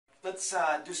Let's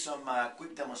do some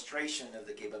quick demonstration of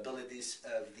the capabilities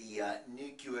of the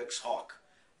new QX Hawk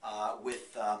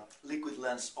with liquid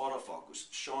lens autofocus,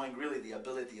 showing really the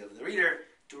ability of the reader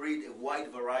to read a wide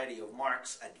variety of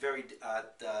marks at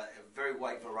a very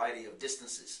wide variety of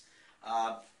distances.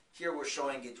 Here we're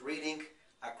showing it reading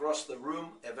across the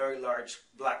room a very large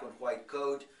black and white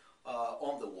code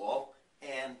on the wall,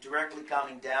 and directly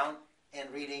coming down and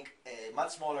reading a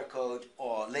much smaller code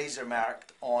or laser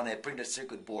marked on a printed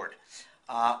circuit board.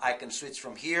 I can switch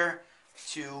from here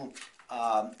to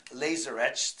laser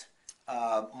etched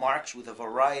marks with a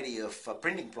variety of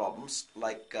printing problems,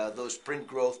 like those print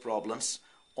growth problems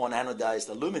on anodized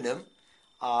aluminum,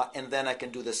 and then I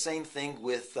can do the same thing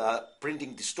with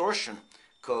printing distortion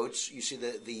codes. You see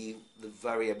the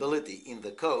variability in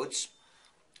the codes.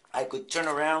 I could turn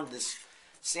around this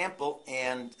sample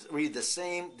and read the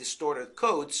same distorted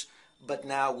codes, but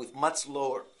now with much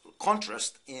lower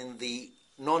contrast in the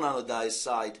non-anodized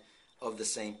side of the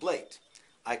same plate.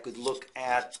 I could look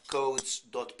at codes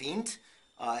 .pint,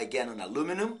 again on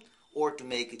aluminum, or to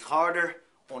make it harder,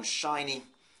 on shiny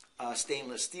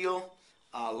stainless steel,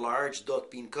 large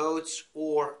 .pint codes,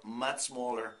 or much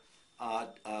smaller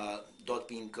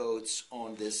 .pint codes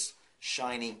on this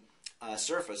shiny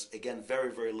surface. Again,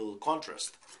 very, very little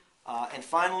contrast. And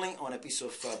finally, on a piece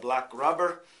of black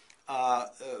rubber,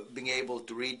 being able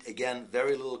to read, again,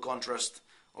 very little contrast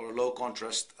or low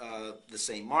contrast, the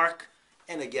same mark,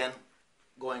 and again,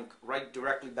 going right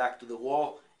directly back to the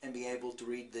wall and being able to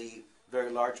read the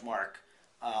very large mark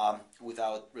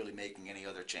without really making any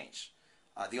other change.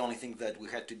 The only thing that we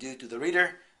had to do to the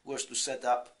reader was to set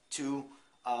up two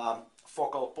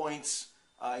focal points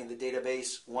in the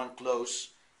database, one close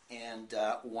and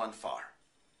one far.